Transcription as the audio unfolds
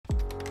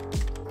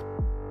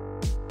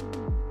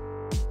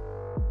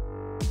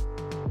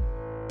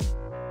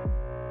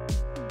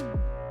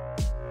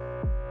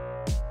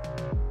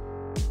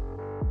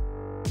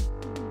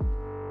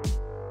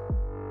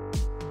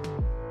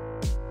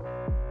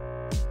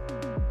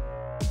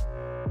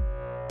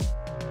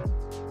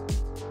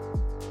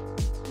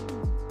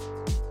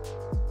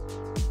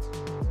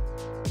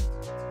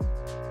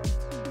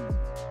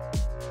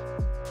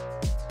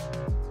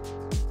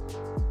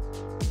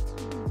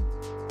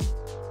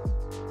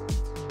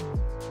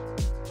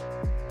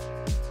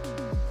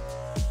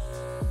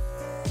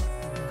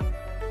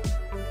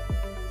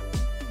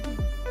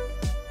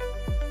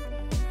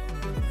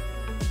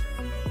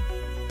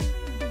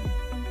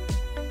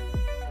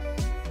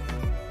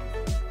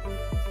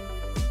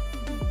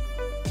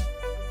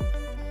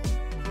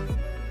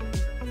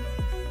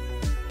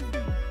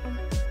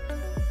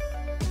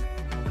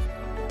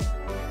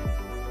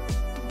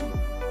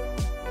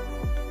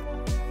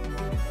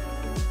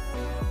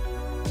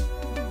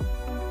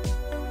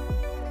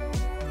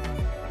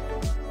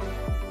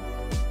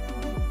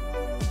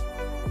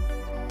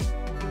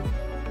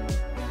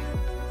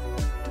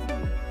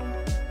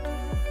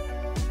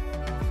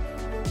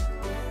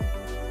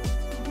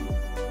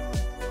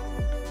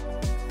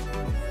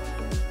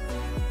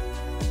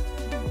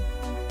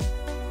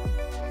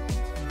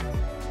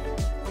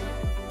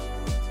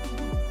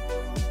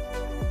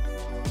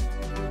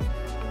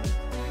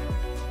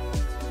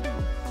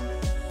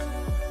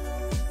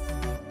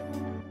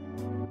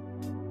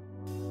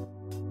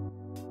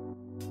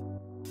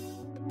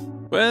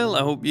Well, I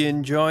hope you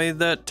enjoyed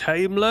that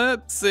time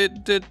lapse.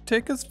 It did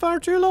take us far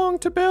too long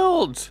to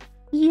build.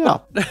 Yeah.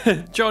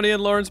 Johnny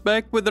and Lawrence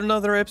back with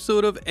another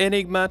episode of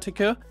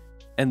Enigmatica.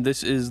 And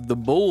this is the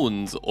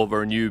bones of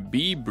our new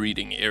bee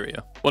breeding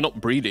area. Well,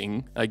 not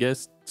breeding, I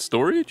guess.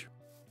 Storage?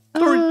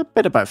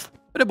 Bit of both.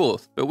 Bit of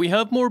both. But we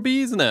have more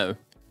bees now.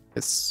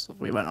 Yes,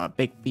 we went on a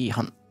big bee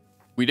hunt.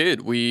 We did.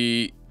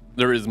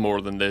 There is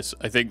more than this.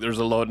 I think there's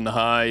a lot in the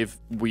hive.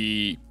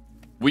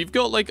 We've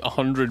got like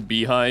 100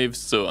 beehives,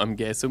 so I'm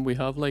guessing we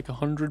have like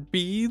 100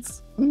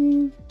 bees.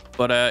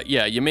 But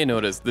yeah, you may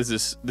notice this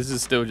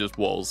is still just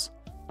walls.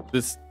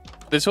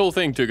 This whole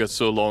thing took us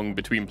so long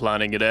between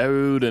planning it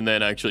out and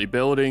then actually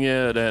building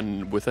it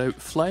and without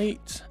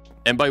flight.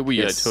 And by we,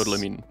 Yes. I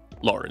totally mean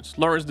Lawrence.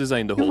 Lawrence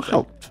designed the whole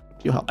thing.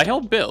 You helped. I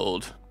helped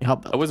build. You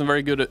helped build. I wasn't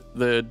very good at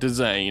the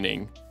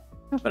designing,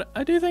 but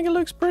I do think it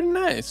looks pretty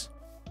nice.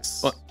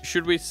 Yes. But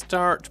should we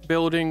start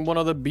building one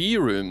of the bee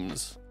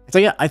rooms? So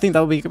yeah, I think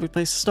that would be a good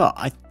place to start.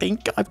 I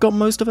think I've got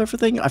most of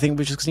everything. I think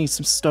we just need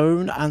some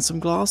stone and some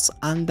glass,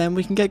 and then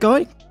we can get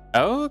going.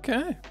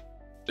 Okay.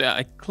 Yeah,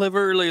 I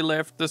cleverly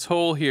left this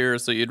hole here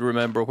so you'd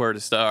remember where to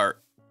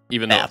start.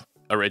 Even though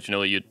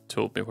originally you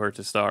told me where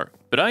to start.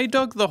 But I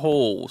dug the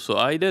hole, so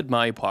I did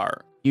my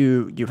part.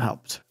 You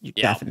helped. You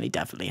Yeah.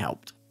 definitely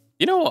helped.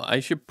 You know what?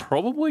 I should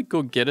probably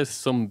go get us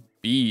some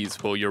bees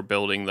while you're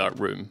building that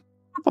room.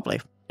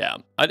 Probably. Yeah.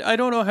 I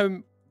don't know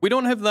how... We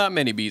don't have that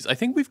many bees. I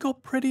think we've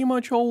got pretty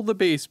much all the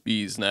base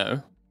bees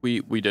now.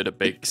 We did a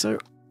big... So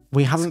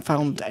we haven't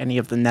found any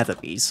of the nether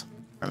bees,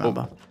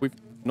 remember? Oh, we've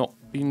not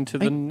been to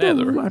the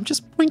nether. I'm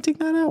just pointing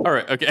that out. All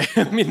right, okay.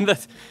 I mean,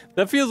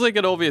 that feels like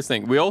an obvious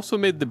thing. We also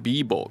made the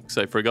bee box.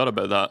 I forgot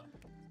about that.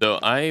 So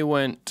I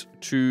went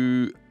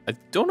to... I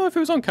don't know if it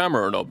was on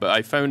camera or not, but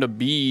I found a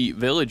bee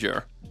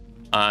villager.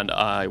 And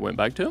I went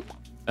back to him,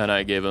 and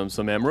I gave him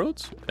some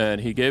emeralds, and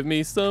he gave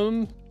me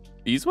some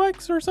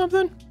beeswax or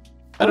something.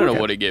 I don't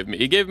know what he gave me.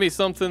 He gave me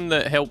something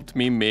that helped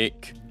me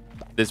make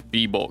this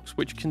bee box,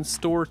 which can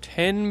store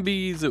 10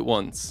 bees at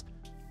once.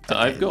 So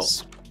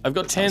I've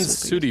got 10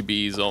 sooty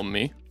bees on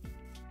me.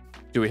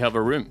 Do we have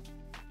a room?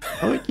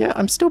 Oh yeah,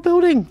 I'm still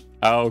building.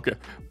 Oh, okay.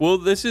 Well,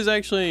 this is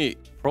actually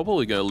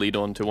probably going to lead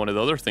on to one of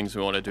the other things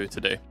we want to do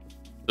today.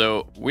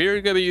 So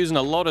we're going to be using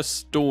a lot of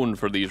stone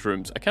for these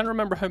rooms. I can't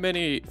remember how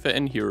many fit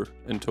in here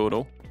in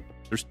total.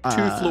 There's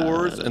 2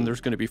 floors, and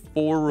there's going to be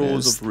 4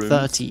 rows of rooms.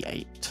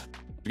 38.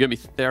 It's going to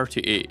be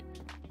 38.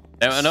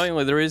 Now,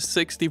 annoyingly, there is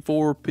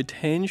 64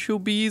 potential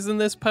bees in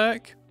this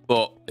pack,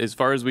 but as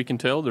far as we can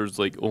tell, there's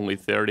like only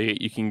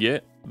 38 you can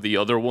get. The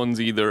other ones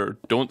either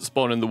don't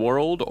spawn in the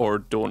world or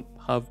don't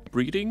have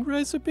breeding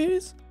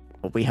recipes.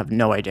 But we have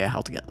no idea how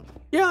to get them.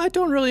 Yeah, I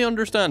don't really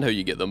understand how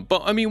you get them,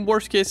 but I mean,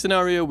 worst case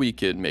scenario, we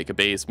could make a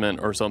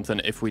basement or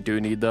something if we do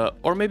need that,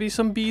 or maybe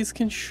some bees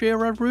can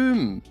share a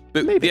room.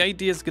 But the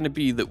idea is going to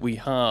be that we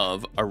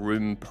have a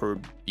room per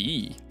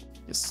bee.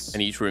 Yes.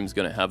 And each room's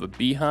going to have a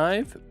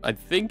beehive. I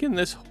think in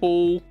this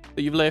hole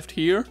that you've left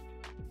here.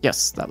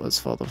 Yes, that was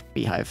for the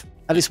beehive.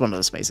 At least one of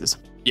the spaces.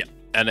 Yeah.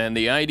 And then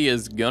the idea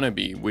is going to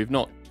be, we've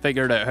not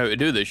figured out how to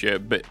do this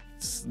yet, but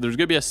there's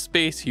going to be a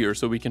space here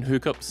so we can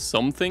hook up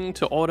something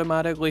to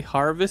automatically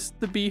harvest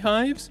the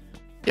beehives.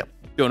 Yep.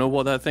 Don't know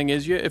what that thing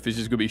is yet, if it's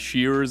just going to be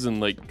shears and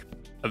like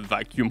a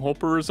vacuum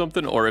hopper or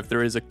something, or if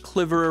there is a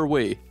cleverer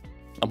way.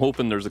 I'm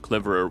hoping there's a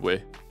cleverer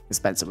way.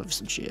 Expensive with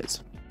some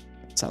shears.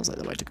 Sounds like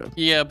the way to go.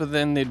 Yeah, but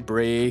then they'd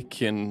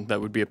break and that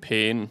would be a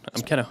pain.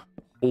 I'm kind of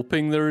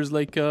hoping there's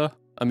like a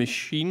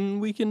machine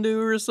we can do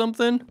or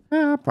something.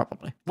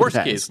 Probably. Worst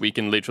case, we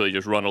can literally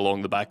just run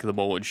along the back of the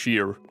mall and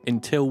shear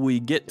until we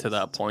get to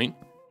that point.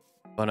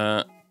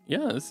 But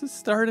yeah, this has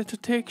started to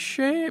take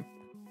shape.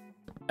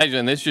 Actually,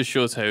 and this just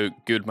shows how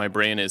good my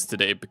brain is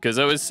today, because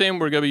I was saying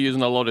we're going to be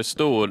using a lot of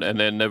stone and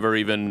then never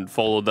even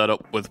followed that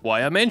up with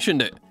why I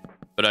mentioned it.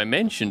 But I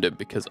mentioned it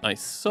because I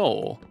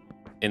saw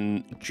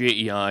in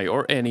JEI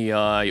or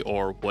NEI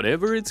or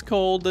whatever it's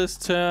called this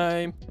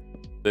time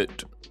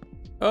that,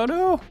 oh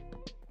no,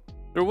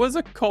 there was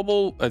a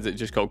cobble, is it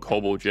just called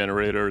cobble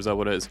generator, is that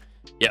what it is?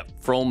 Yeah,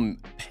 from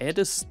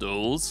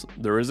Pedestals,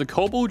 there is a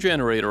cobble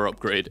generator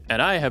upgrade,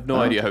 and I have no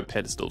idea how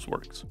Pedestals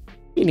works.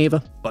 Me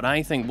neither. But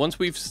I think once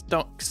we've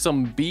stuck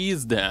some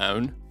bees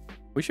down,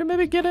 we should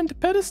maybe get into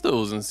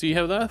Pedestals and see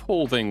how that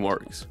whole thing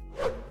works.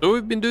 So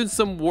we've been doing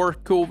some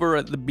work over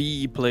at the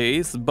bee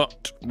place,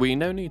 but we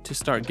now need to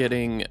start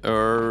getting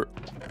our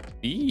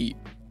bee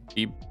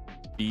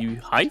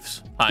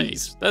hives?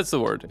 Hives, that's the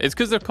word. It's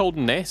because they're called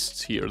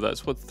nests here,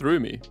 that's what threw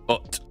me.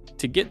 But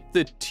to get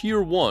the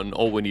tier 1,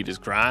 all we need is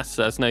grass,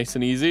 that's nice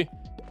and easy.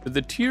 But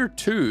the tier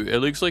 2, it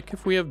looks like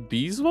if we have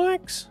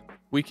beeswax,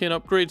 we can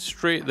upgrade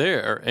straight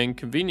there, and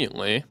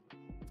conveniently,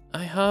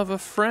 I have a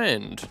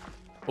friend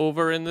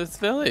over in this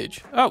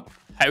village. Oh,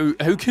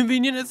 how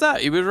convenient is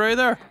that? He was right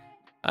there.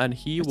 And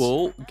he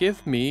will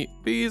give me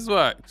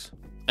beeswax.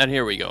 And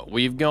here we go.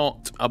 We've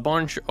got a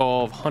bunch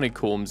of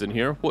honeycombs in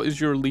here. What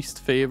is your least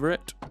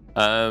favorite?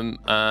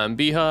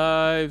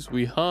 Beehives.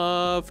 We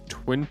have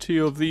 20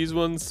 of these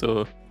ones.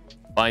 So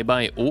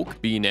bye-bye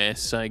oak bee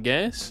nests, I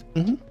guess.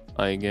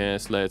 I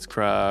guess let's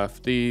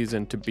craft these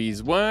into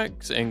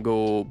beeswax and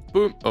go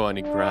boom. Oh, I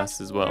need grass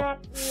as well.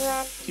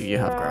 Do you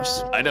have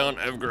grass? I don't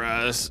have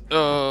grass.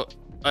 I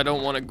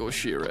don't want to go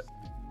shear it.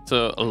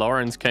 So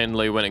Lawrence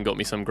kindly went and got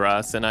me some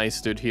grass, and I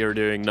stood here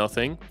doing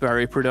nothing.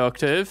 Very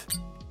productive.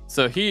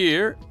 So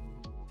here,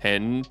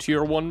 10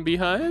 tier 1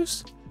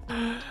 beehives,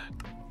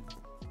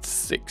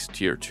 6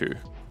 tier 2.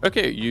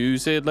 Okay, you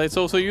said let's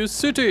also use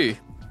sooty.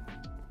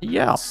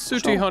 Yeah.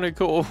 Sooty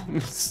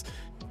honeycombs.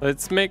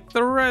 Let's make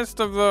the rest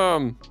of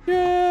them.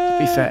 Yeah.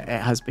 To be fair,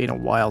 it has been a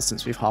while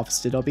since we've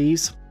harvested our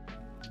bees.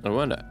 I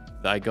wonder,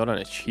 I got an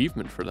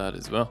achievement for that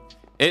as well.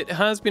 It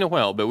has been a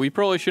while, but we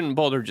probably shouldn't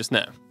bother just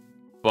now.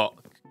 But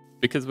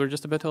because we're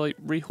just about to like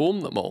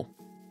rehome them all.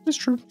 It's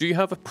true. Do you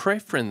have a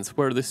preference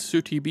where the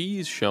sooty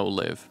bees shall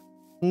live?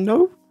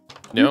 No.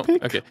 No?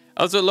 Okay.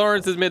 Also,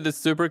 Lawrence has made this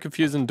super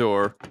confusing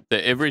door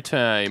that every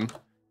time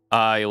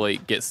I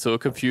like get so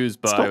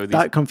confused by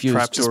these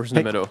trapdoors in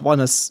the middle.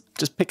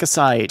 Just pick a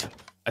side.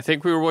 I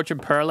think we were watching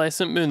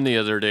Pearlescent Moon the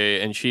other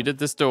day, and she did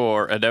this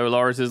door, and now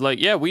Lawrence is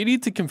like, yeah, we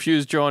need to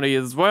confuse Johnny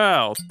as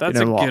well. That's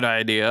a good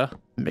idea.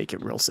 Make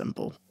it real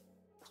simple.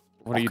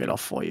 What do you block it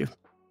off for you?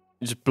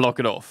 Just block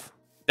it off.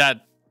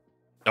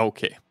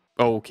 Okay.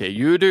 Okay,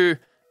 you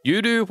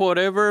do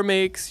whatever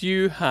makes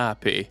you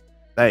happy.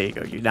 There you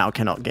go. You now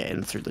cannot get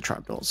in through the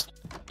trapdoors.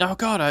 Oh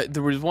god,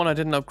 there was one I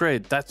didn't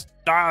upgrade. That's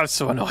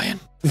so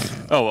annoying.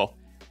 Oh well.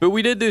 But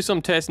we did do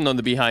some testing on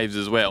the beehives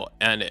as well,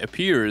 and it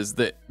appears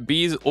that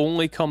bees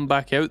only come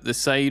back out the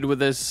side with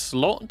this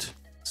slot.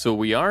 So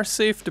we are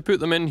safe to put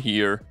them in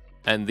here,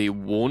 and they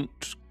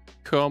won't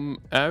come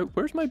out.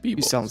 Where's my bee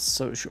box? You sound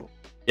so sure.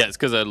 Yeah, it's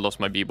because I lost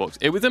my bee box.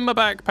 It was in my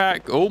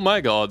backpack. Oh my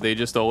god, they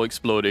just all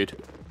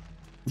exploded.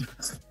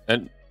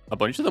 And a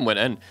bunch of them went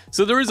in.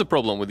 So there is a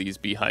problem with these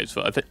beehives.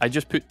 So I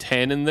just put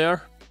 10 in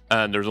there,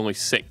 and there's only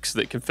 6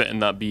 that can fit in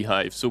that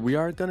beehive. So we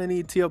are going to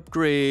need to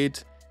upgrade,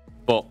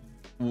 but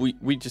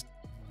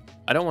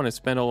I don't want to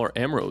spend all our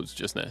emeralds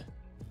just now.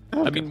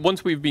 Okay. I mean,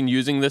 once we've been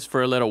using this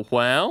for a little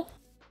while,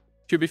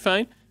 should be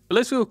fine. But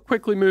let's go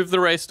quickly move the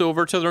rest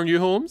over to their new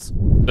homes.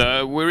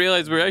 We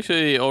realized we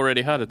actually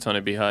already had a ton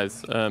of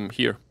beehives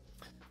here.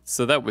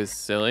 So that was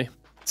silly.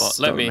 But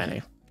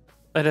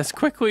let us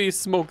quickly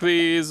smoke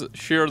these,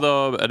 shear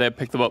them, and then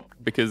pick them up,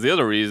 because the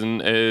other reason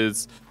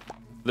is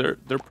they're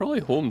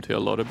probably home to a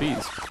lot of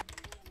bees.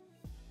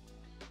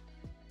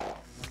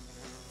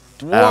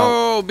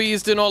 Whoa,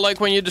 bees do not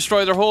like when you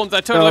destroy their homes. I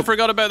totally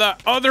forgot about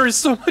that. Oh, there is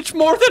so much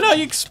more than I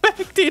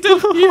expected in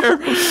here.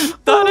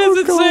 That is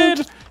insane.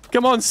 God.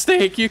 Come on,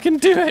 Steak, you can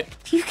do it.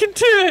 You can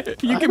do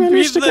it. You can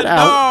beat the...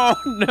 Oh,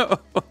 no.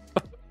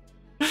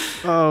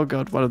 Oh,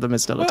 God, one of them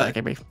is still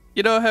attacking me.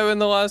 You know how in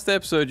the last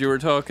episode you were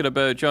talking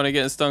about Johnny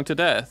getting stung to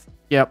death?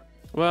 Yep.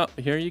 Well,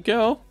 here you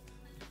go.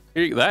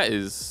 There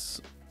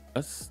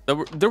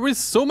was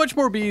so much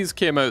more bees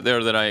came out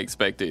there than I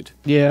expected.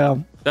 Yeah.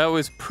 That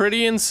was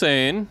pretty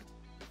insane.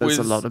 There's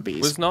a lot of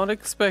bees. Was not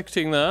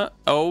expecting that.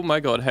 Oh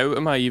my god, how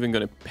am I even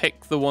going to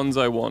pick the ones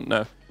I want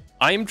now?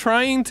 I'm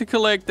trying to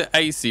collect the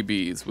icy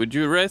bees. Would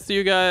you rest of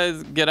you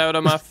guys get out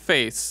of my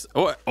face?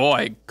 Oh,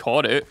 I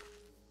caught it.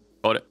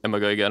 Got it. Am I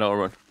going to get another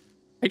one?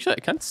 Actually,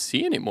 I can't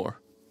see anymore.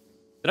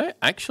 Did I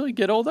actually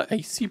get all the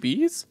icy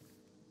bees?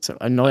 So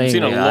annoyingly, I've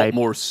seen a lot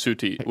more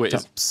sooty. Wait,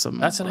 that's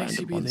an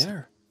icy bee ones.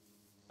 there.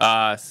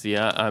 See,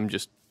 I'm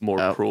just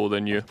more pro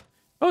than you.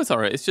 Oh, it's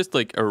alright. It's just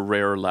like a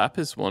rare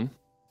lapis one.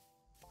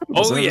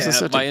 Oh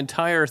yeah, my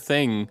entire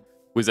thing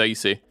was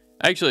icy.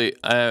 Actually,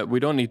 we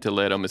don't need to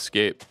let them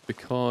escape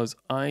because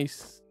I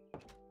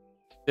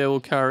still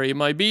carry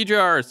my bee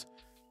jars.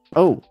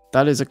 Oh,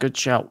 that is a good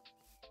shout.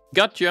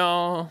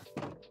 Gotcha.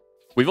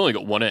 We've only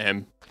got one of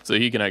him, so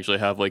he can actually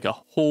have like a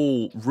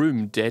whole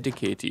room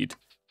dedicated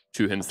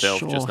to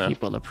himself just now. He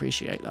will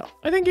appreciate that.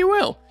 I think he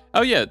will.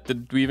 Oh yeah,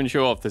 did we even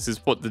show off? This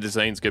is what the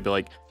design's gonna be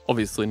like.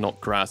 Obviously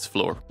not grass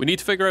floor. We need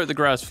to figure out the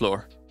grass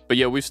floor. But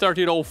yeah, we've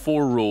started all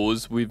 4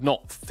 rows. We've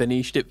not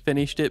finished it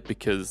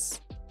because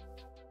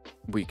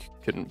we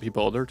couldn't be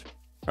bothered.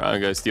 All right,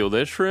 I'm gonna steal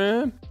this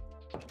room.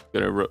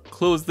 Gonna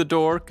close the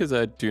door because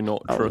I do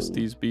not trust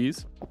these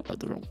bees. At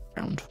the wrong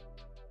round.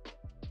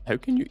 How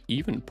can you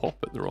even pop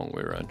it the wrong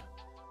way around?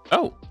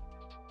 Oh.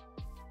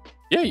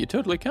 Yeah, you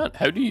totally can.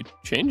 How do you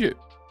change it?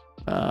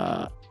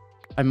 I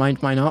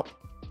mined mine up.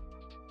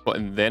 But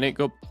and then it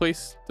got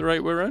placed the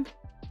right way around?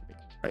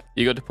 Right.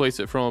 You got to place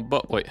it from a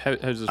butt. Wait, how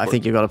does this work? I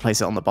think you got to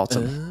place it on the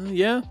bottom.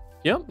 Yeah.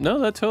 Yep. No,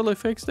 that totally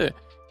fixed it.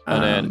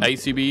 And then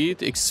icy bee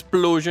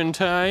explosion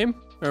time.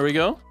 There we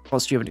go.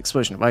 Whilst you have an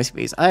explosion of icy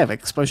bees, I have an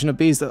explosion of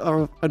bees that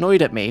are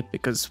annoyed at me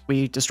because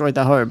we destroyed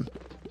their home.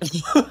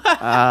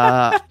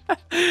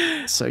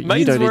 So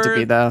you don't need to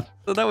be there.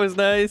 So that was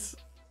nice.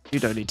 You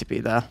don't need to be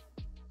there.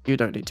 You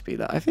don't need to be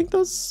there. I think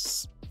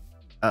there's...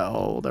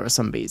 Oh, there are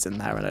some bees in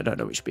there and I don't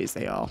know which bees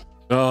they are.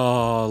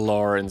 Oh,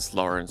 Lawrence.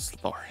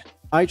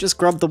 I just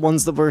grabbed the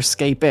ones that were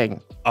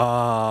escaping.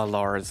 Ah,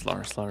 Lawrence.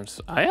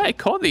 I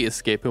caught the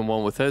escaping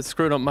one without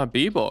screwing up my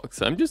bee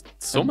box. I'm just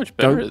so much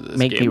better at this. Don't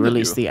make me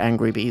release the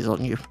angry bees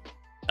on you.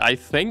 I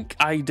think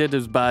I did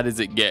as bad as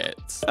it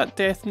gets. That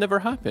death never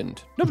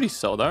happened. Nobody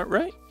saw that,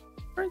 right?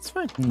 Right, it's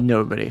fine.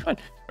 Nobody. Fine.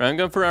 Right, I'm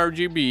going for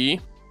RGB.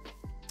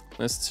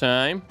 This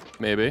time,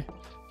 maybe.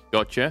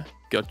 Gotcha.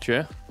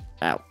 Gotcha.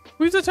 Ow.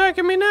 Who's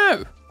attacking me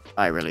now?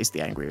 I released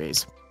the angry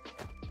bees.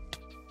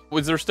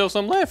 Was there still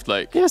some left,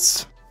 like?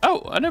 Yes.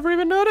 Oh, I never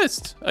even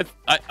noticed.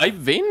 I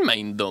vein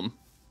mined them.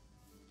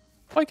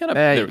 Why can't I?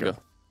 There we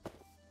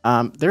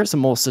go. There are some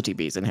more sooty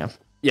bees in here.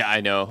 Yeah,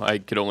 I know. I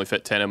could only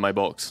fit 10 in my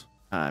box.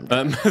 Yeah,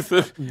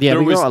 there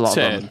we was got a lot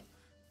 10. of them.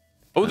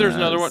 Oh, there's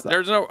another one.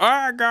 There's no.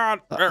 Oh God!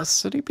 A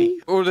sooty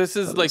bee? Oh, this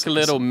is like a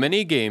little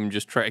mini game.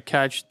 Just try to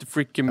catch the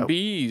freaking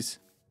bees.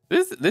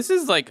 This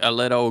is like a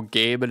little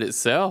game in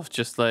itself.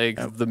 Just like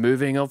the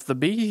moving of the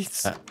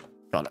bees.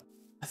 Got it.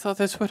 I thought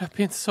this would have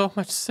been so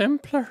much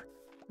simpler.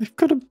 We've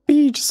got a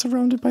bee just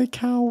surrounded by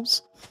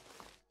cows.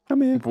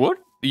 Come here. What?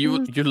 You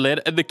let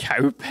it in the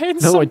cow pen?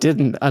 No, I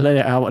didn't. I let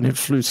it out and it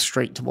flew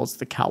straight towards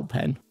the cow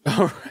pen.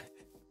 Alright.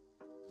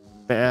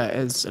 There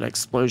is an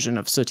explosion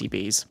of sooty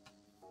bees.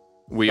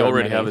 We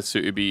already have a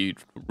sooty bee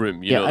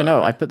room. You know I know.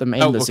 Right? I put them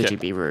in the sooty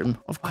bee room,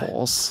 of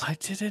course. I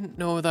didn't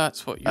know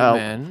that's what you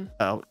meant.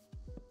 Oh.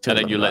 And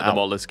then you let them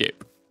all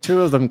escape.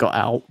 2 of them got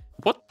out.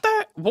 What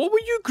the? What were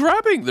you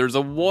grabbing? There's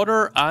a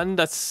water and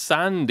a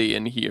sandy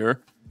in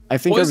here. I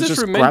think I was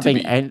just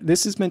grabbing. And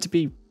this is meant to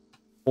be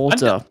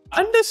water.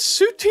 And a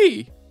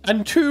sooty.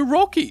 And 2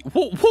 rocky.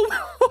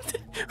 What?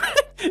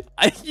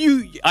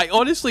 I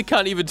honestly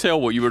can't even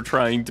tell what you were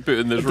trying to put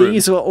in this room.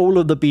 These were all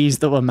of the bees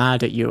that were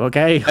mad at you,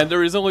 okay? And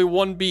there is only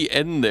 1 bee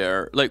in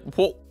there. Like,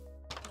 what?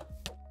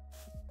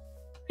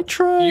 I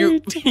tried. You were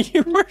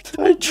the worst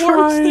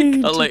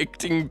at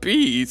collecting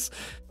bees.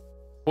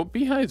 What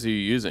beehives are you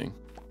using?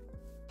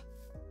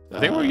 I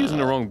think we're using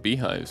the wrong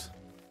beehives.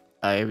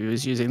 I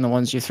was using the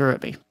ones you threw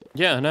at me.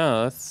 Yeah,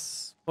 no,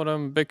 that's what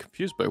I'm a bit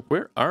confused by.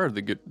 Where are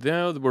the good?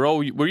 No,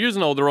 we're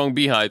using all the wrong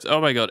beehives.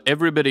 Oh my god,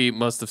 everybody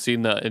must have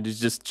seen that and is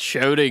just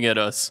shouting at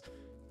us.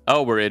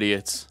 Oh, we're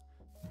idiots.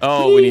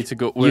 Oh, we need to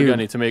go. We're gonna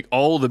need to make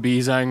all the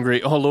bees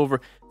angry all over.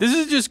 This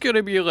is just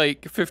gonna be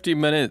like 15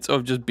 minutes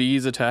of just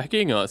bees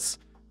attacking us.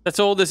 That's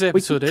all this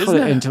episode is. Put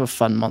it into a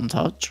fun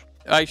montage.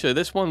 Actually,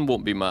 this one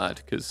won't be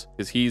mad because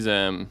he's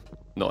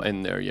not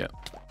in there yet.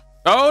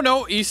 Oh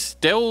no, he's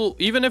still,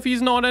 even if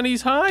he's not in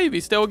his hive, he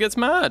still gets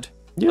mad.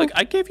 Yeah. Like,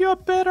 I gave you a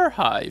better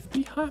hive.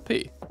 Be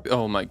happy.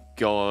 Oh my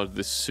god,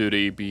 the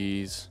sooty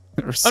bees.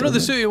 Oh no, the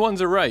sooty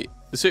ones are right.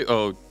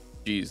 Oh,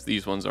 geez,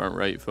 these ones aren't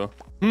right, Phil.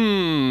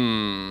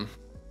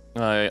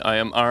 I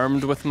am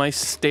armed with my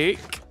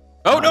steak.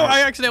 Oh no,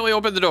 I accidentally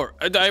opened the door.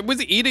 I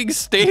was eating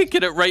steak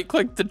and it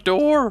right-clicked the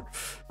door.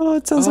 Oh,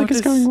 it sounds like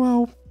it's going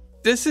well.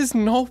 This is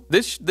not,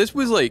 this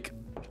was like,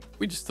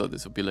 we just thought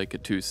this would be like a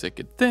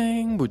 2-second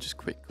thing. We'll just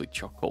quickly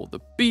chuck all the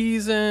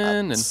bees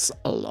in. That's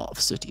a lot of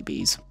sooty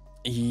bees.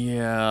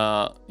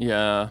 Yeah.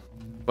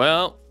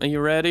 Well, are you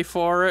ready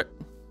for it?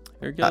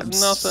 Here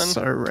goes nothing.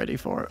 So ready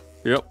for it.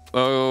 Yep.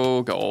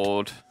 Oh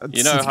god.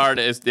 You know how hard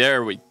it is?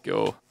 There we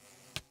go.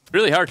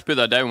 Really hard to put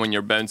that down when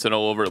you're bouncing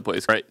all over the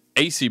place. Right.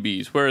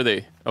 ACBs, where are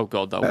they? Oh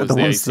god, that was the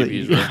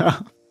ACBs. Yeah.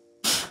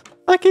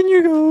 Back in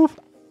you go.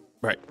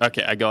 Right.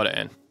 Okay, I got it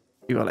in.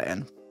 You got it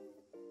in.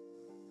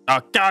 Oh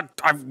god,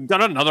 I've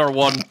got another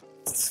one.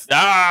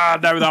 Ah,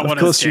 now that one escaped. Of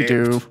course you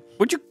do.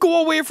 Would you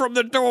go away from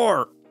the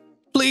door?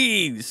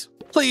 Please.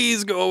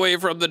 Please go away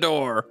from the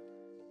door.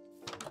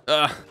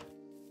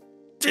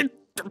 This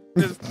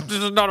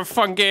is not a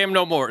fun game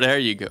no more. There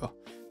you go.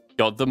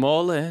 Got them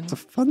all in. It's a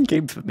fun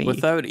game for me.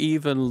 Without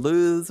even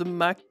losing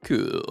my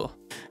cool.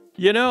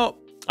 You know,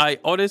 I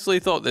honestly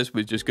thought this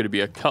was just going to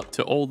be a cut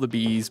to all the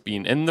bees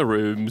being in the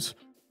rooms.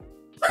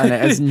 And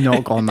it has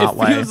not gone that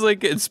way. It feels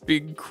like it's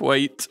been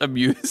quite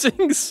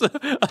amusing, so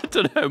I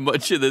don't know how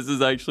much of this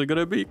is actually going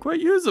to be quite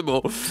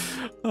usable.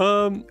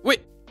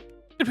 Wait,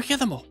 did we get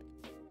them all?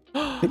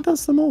 I think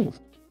that's them all.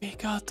 We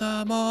got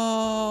them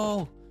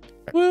all.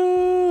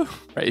 Woo!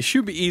 Right, it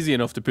should be easy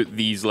enough to put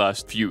these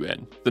last few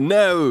in.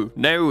 So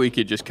now we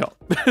could just cut.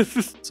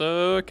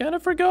 So I kind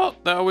of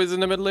forgot that I was in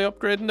the middle of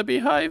upgrading the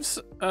beehives.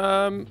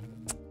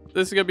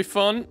 This is gonna be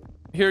fun.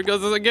 Here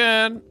goes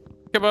again.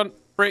 Come on,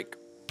 break.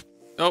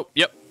 Oh,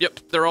 yep,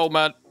 they're all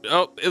mad.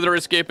 Oh, they're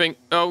escaping.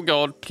 Oh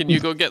god, can you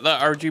go get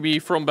that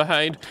RGB from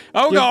behind?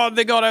 Oh god,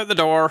 they got out the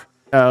door.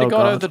 They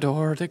got out the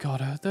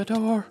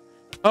door.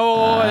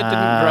 Oh, I didn't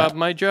grab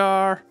my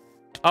jar.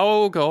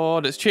 Oh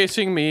god, it's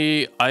chasing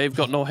me. I've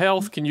got no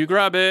health. Can you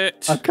grab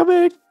it? I'm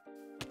coming.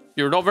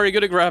 You're not very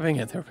good at grabbing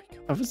it. There we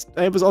go.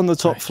 It was on the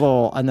top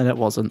floor, and then it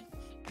wasn't.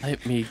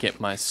 Let me get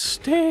my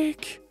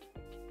steak.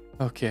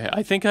 Okay,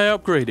 I think I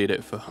upgraded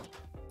it for.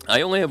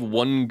 I only have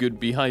 1 good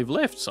beehive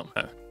left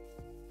somehow.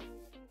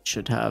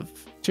 Should have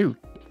 2,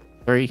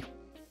 3.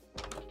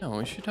 No,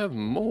 we should have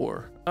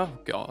more. Oh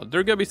god,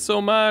 they're gonna be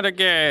so mad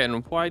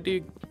again. Why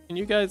can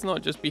you guys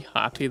not just be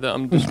happy that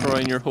I'm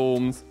destroying your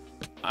homes?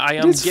 I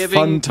am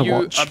giving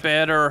you a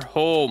better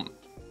home.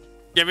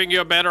 Giving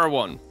you a better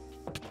one.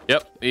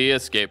 Yep, he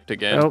escaped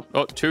again.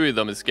 Oh, 2 of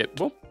them escaped.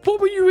 Whoop. What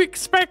were you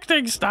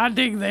expecting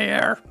standing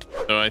there?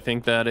 So I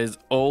think that is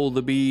all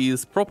the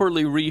bees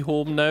properly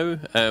rehomed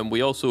now.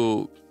 We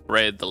also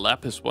bred the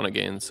lapis one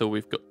again, so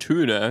we've got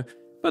 2 now.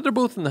 But they're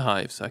both in the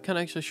hive, so I can't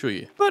actually show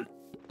you. But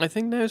I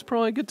think now is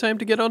probably a good time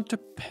to get on to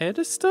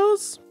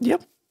pedestals.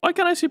 Yep. Why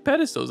can't I see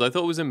pedestals? I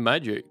thought it was in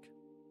magic.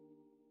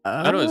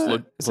 I know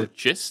it's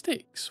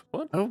logistics.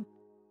 What? Oh,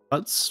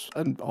 that's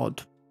an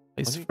odd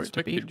place for it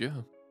to be. Yeah.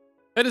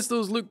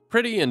 Pedestals look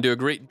pretty and do a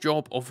great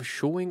job of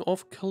showing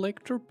off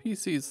collector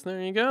pieces.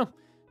 There you go.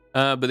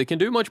 But they can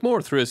do much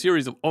more. Through a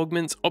series of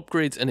augments,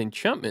 upgrades, and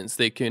enchantments,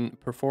 they can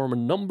perform a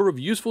number of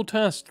useful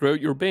tasks throughout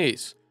your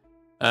base.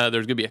 There's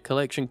going to be a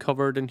collection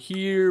covered in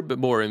here, but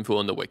more info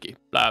on the wiki.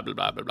 Blah, blah,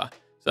 blah, blah, blah.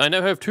 So I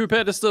now have 2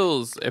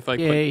 pedestals if I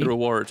click the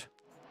reward.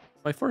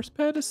 My first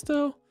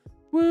pedestal.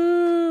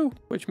 Woo!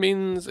 Which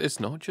means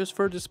it's not just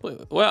for display.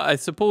 Well, I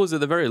suppose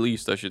at the very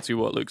least I should see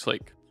what it looks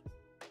like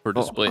for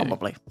display.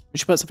 Probably. We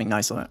should put something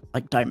nice on it,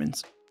 like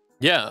diamonds.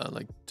 Yeah,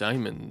 like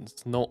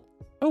diamonds. Not...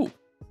 Oh,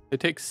 it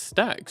takes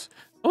stacks.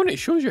 Oh, and it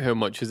shows you how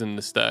much is in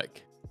the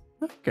stack.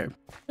 Okay.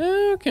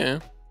 Okay.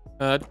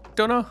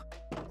 Don't know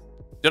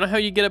how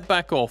you get it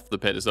back off the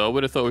pedestal. I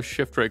would have thought it was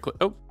shift right click.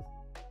 Oh,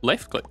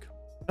 left click.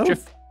 Oh.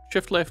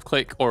 Shift left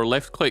click or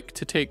left click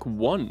to take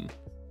 1.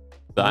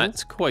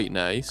 That's quite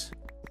nice.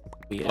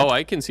 Weird. Oh,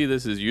 I can see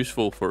this is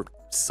useful for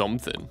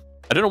something.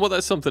 I don't know what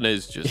that something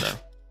is just now.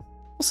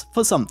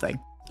 For something.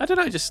 I don't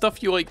know, just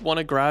stuff you like want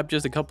to grab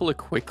just a couple of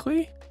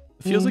quickly.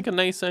 It feels like a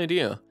nice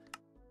idea.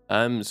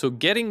 So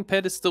getting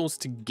pedestals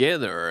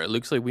together, it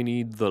looks like we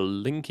need the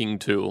linking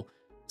tool.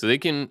 So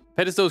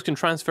pedestals can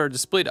transfer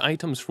displayed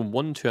items from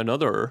one to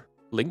another,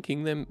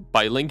 linking them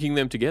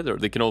together.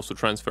 They can also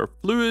transfer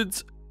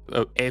fluids,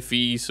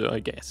 FE, so I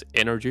guess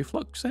energy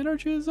flux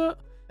energy, is that?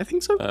 I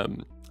think so.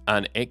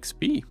 And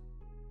XP.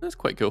 That's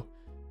quite cool.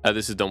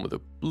 This is done with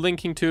a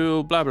linking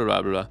tool, blah, blah,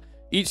 blah, blah, blah.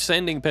 Each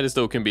sending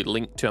pedestal can be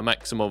linked to a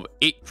maximum of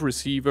 8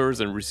 receivers,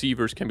 and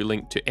receivers can be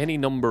linked to any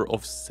number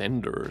of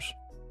senders.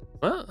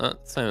 Well,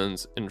 that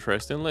sounds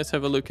interesting. Let's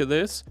have a look at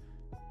this.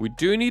 We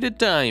do need a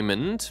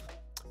diamond.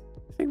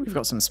 I think we've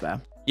got some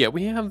spare. Yeah,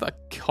 we have a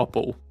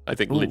couple. I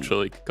think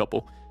literally a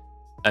couple.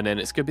 And then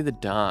it's going to be the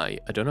dye.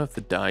 I don't know if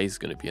the dye is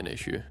going to be an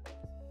issue.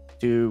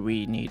 Do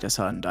we need a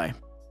certain dye?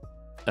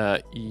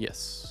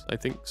 Yes, I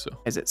think so.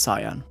 Is it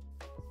cyan?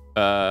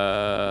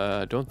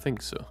 I don't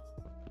think so.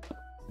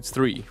 It's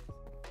 3.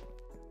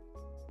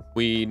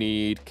 We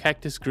need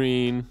cactus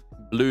green,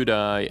 blue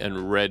dye,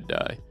 and red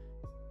dye.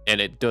 And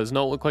it does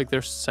not look like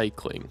they're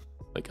cycling.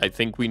 Like, I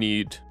think we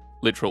need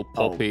literal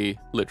poppy,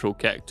 literal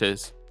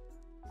cactus.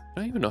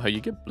 I don't even know how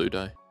you get blue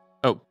dye.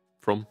 Oh,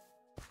 from...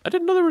 I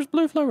didn't know there was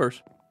blue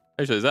flowers.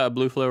 Actually, is that a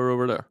blue flower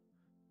over there?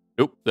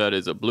 Nope, that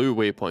is a blue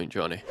waypoint,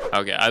 Johnny.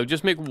 Okay, I'll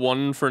just make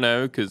 1 for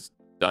now, because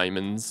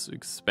diamonds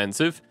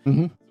expensive.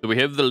 So we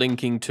have the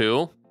linking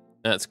tool.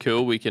 That's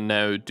cool. We can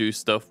now do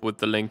stuff with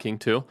the linking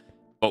tool.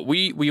 But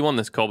we want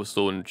this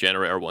cobblestone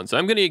generator one. So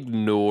I'm going to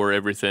ignore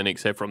everything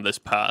except from this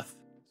path.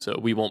 So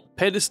we want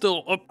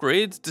pedestal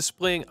upgrades.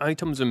 Displaying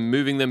items and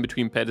moving them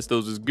between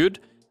pedestals is good,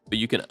 but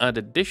you can add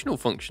additional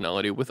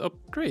functionality with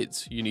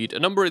upgrades. You need a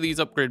number of these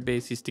upgrade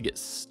bases to get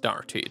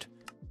started.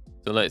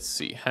 So let's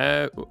see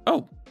how...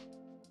 Oh,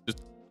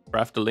 just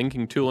craft a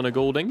linking tool and a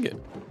gold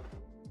ingot.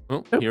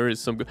 Oh, here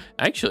is some...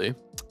 Actually,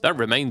 that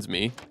reminds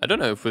me. I don't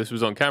know if this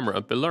was on camera,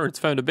 but Lawrence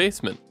found a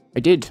basement. I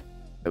did.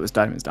 There was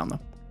diamonds down there.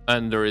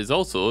 And there is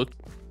also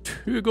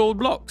 2 gold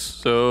blocks.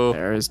 So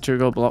there is 2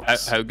 gold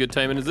blocks. How good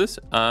timing is this?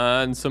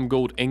 And some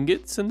gold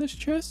ingots in this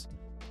chest.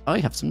 I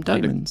have some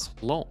diamonds. And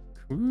a clock.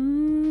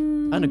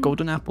 And a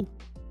golden apple.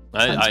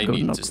 I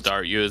need to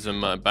start using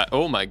my back.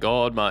 Oh my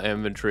god, my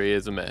inventory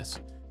is a mess.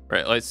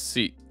 Right, let's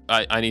see.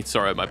 I need to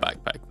sort out my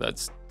backpack.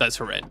 That's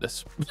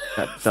horrendous.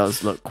 That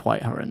does look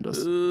quite horrendous.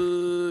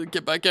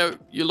 Get back out.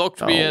 You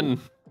locked me in.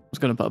 I was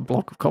going to put a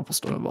block of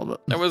cobblestone above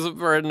it. That wasn't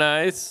very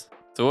nice.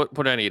 So what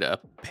do I need? A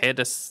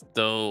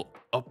pedestal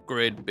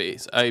upgrade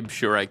base. I'm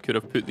sure I could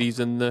have put these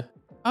in the...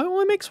 I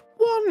only makes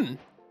 1.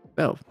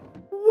 Oh.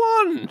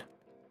 1.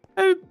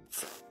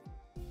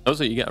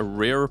 Also, you get a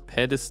rare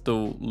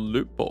pedestal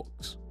loot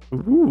box.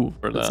 Ooh,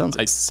 for that sounds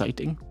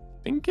exciting.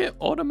 I think it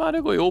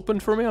automatically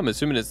opened for me. I'm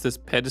assuming it's this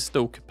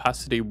pedestal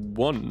capacity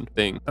 1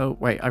 thing. Oh,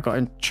 wait. I've got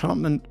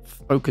enchantment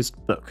focused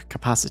book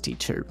capacity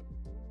 2.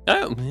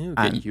 Oh,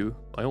 I'll get you.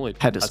 I only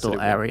pedestal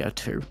area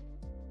 2.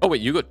 Oh, wait,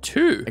 you got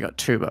 2? I got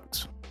 2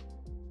 books.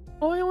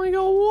 Oh, I only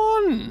got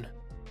 1.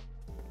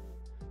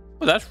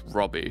 Oh, that's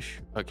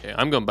rubbish. Okay,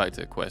 I'm going back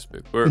to the quest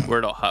book.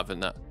 We're not having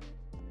that.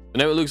 So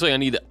now it looks like I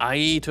need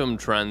item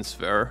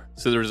transfer.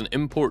 So there's an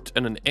import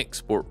and an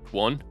export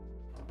one.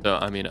 So,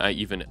 I mean, I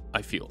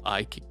feel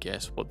I could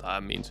guess what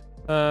that means.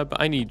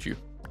 But I need you.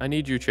 I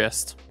need you,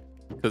 chest.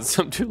 Because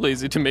I'm too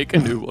lazy to make a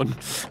new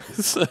one.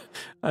 So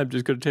I'm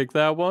just going to take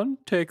that one.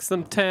 Take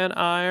some tan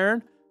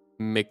iron.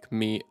 Make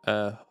me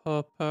a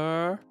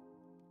hopper.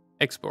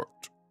 Export.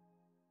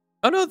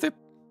 Oh no, they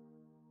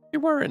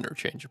were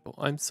interchangeable.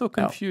 I'm so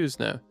confused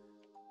now.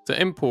 So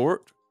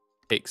import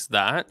takes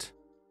that.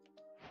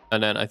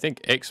 And then I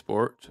think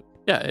export.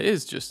 Yeah, it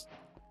is just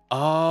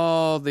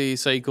Oh, they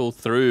cycle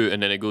through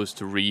and then it goes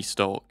to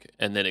restock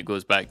and then it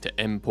goes back to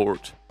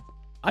import.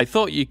 I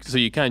thought so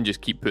you can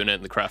just keep putting it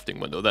in the crafting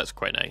window. That's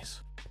quite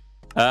nice.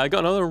 I got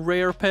another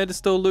rare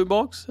pedestal loot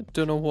box. I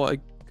don't know what I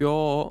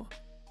got.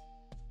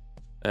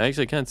 I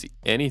actually can't see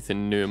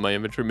anything new in my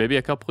inventory. Maybe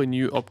a couple of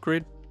new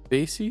upgrade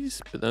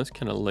bases, but that's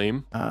kind of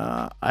lame.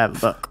 I have a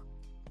book.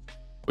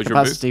 What's your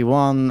book? Capacity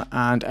 1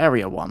 and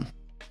area 1.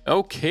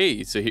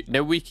 Okay, so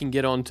now we can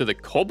get on to the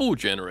cobble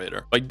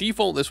generator. By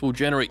default, this will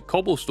generate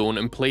cobblestone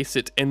and place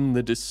it in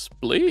the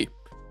display.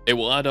 It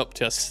will add up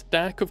to a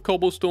stack of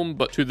cobblestone,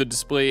 but to the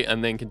display,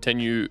 and then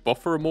continue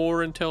buffer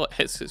more until it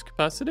hits its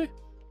capacity.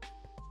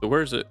 So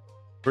where's it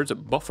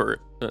buffer it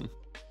then?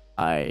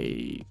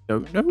 I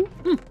don't know.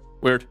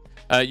 Weird.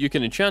 You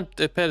can enchant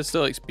the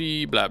pedestal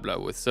XP, blah blah,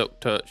 with silk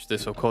touch.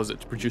 This will cause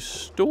it to produce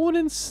stone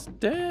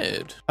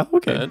instead. Oh,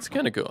 okay. That's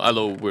kind of cool.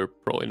 Although we're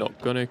probably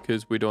not gonna,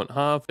 because we don't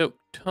have silk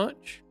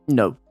touch.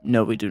 No,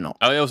 we do not.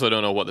 I also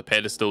don't know what the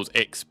pedestal's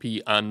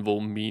XP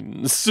anvil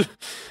means.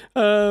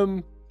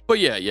 But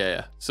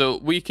yeah. So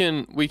we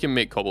can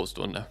make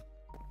cobblestone now.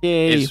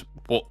 Yay. Is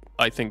what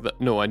I think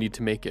that. No, I need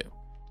to make it.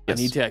 Yes.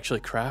 I need to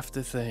actually craft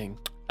the thing.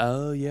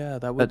 Oh yeah,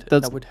 that would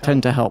help.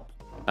 Tend to help.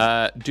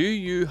 Do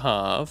you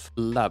have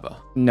lava?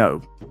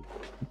 No.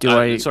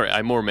 Sorry,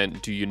 I more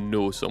meant, do you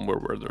know somewhere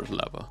where there's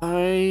lava?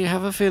 I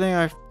have a feeling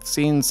I've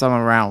seen some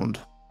around.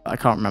 I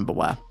can't remember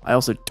where. I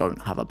also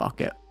don't have a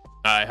bucket.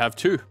 I have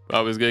 2. I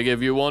was gonna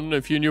give you one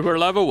if you knew where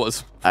lava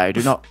was. I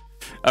do not.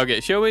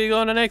 Okay, shall we go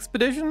on an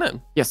expedition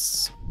then?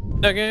 Yes.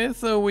 Okay,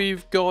 so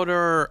we've got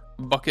our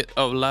bucket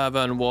of lava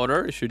and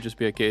water. It should just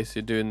be a case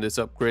of doing this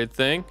upgrade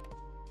thing.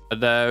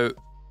 Now,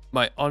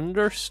 my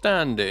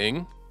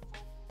understanding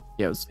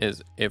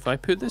is if I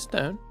put this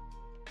down,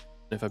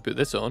 if I put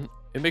this on,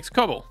 it makes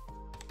cobble.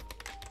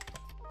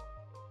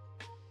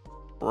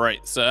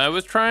 Right, so I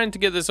was trying to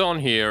get this on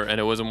here and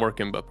it wasn't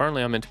working, but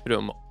apparently I meant to put it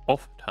on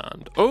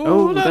offhand.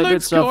 Oh, that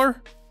looks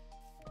cooler.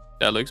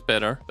 That looks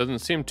better. Doesn't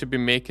seem to be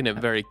making it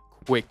very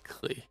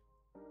quickly.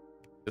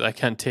 I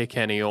can't take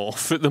any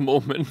off at the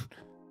moment.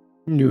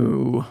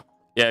 No.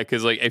 Yeah,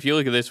 because like if you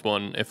look at this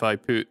one, if I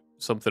put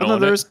something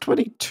on there's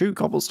 22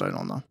 cobblestone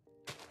on there.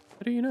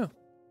 How do you know?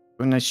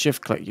 When I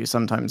shift click, you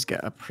sometimes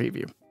get a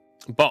preview.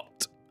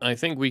 But I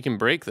think we can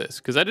break this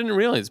because I didn't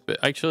realize, but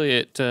actually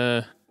it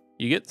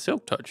you get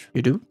silk touch.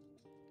 You do?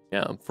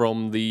 Yeah,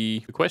 from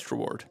the quest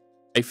reward.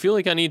 I feel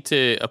like I need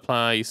to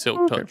apply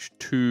silk touch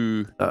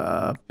to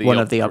one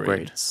of the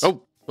upgrades.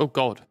 Oh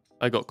god,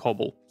 I got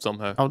cobble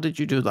somehow. How did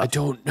you do that? I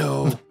don't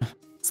know.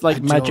 It's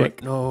like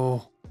magic.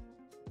 No.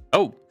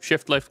 Oh,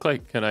 shift left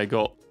click and I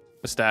got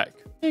a stack.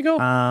 There you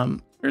go.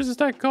 Here's a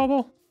stack of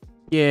cobble.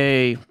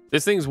 Yay.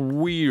 This thing's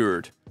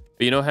weird.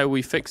 But you know how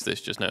we fixed this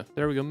just now?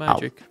 There we go,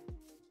 magic.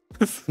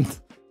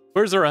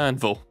 Where's our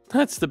anvil?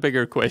 That's the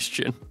bigger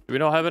question. Do we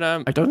not have an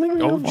anvil? I don't think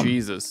we have one.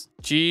 Jesus.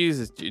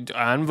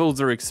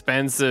 Anvils are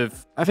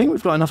expensive. I think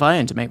we've got enough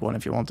iron to make one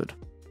if you wanted.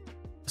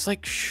 It's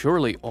like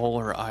surely all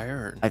our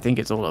iron. I think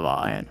it's all of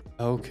our iron.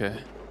 Okay.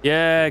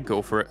 Yeah,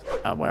 go for it.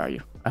 Where are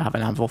you? I have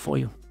an anvil for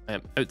you. I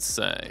am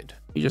outside.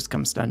 You just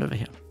come stand over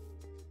here.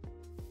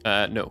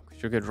 No,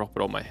 because you're going to drop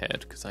it on my head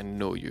because I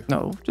know you.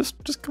 No,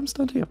 just come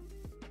stand here.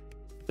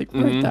 Like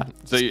right there.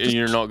 So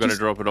you're not going to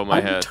drop it on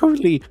my head? I'm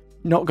totally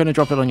not going to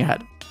drop it on your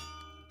head.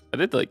 I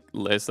did like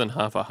less than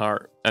half a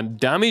heart and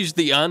damaged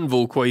the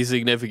anvil quite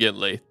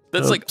significantly.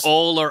 That's like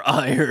all our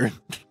iron.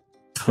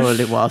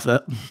 Totally worth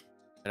it.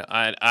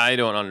 I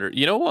don't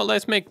You know what?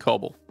 Let's make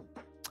cobble.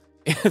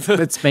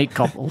 Let's make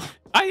cobble.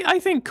 I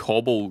think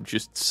cobble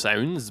just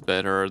sounds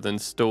better than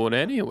stone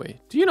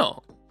anyway. Do you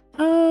not?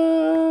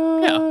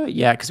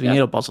 Yeah, because we need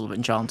a bottle of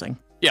enchanting.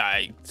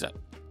 Yeah,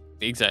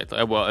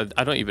 exactly. Well,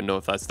 I don't even know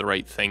if that's the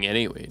right thing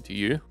anyway. Do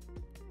you?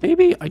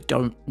 Maybe. I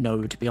don't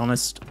know, to be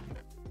honest.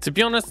 To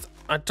be honest,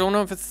 I don't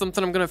know if it's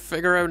something I'm going to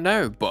figure out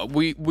now, but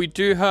we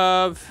do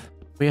have...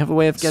 We have a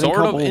way of getting sort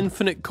cobble. of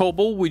infinite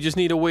cobble. We just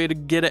need a way to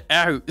get it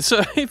out.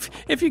 So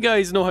if you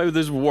guys know how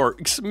this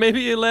works,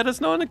 maybe let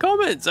us know in the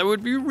comments. That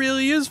would be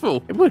really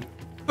useful. It would.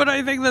 But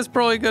I think that's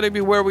probably going to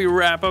be where we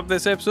wrap up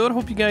this episode.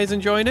 Hope you guys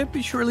enjoyed it.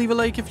 Be sure to leave a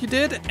like if you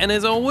did. And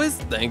as always,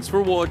 thanks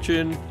for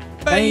watching.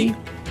 Bye.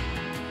 Bye.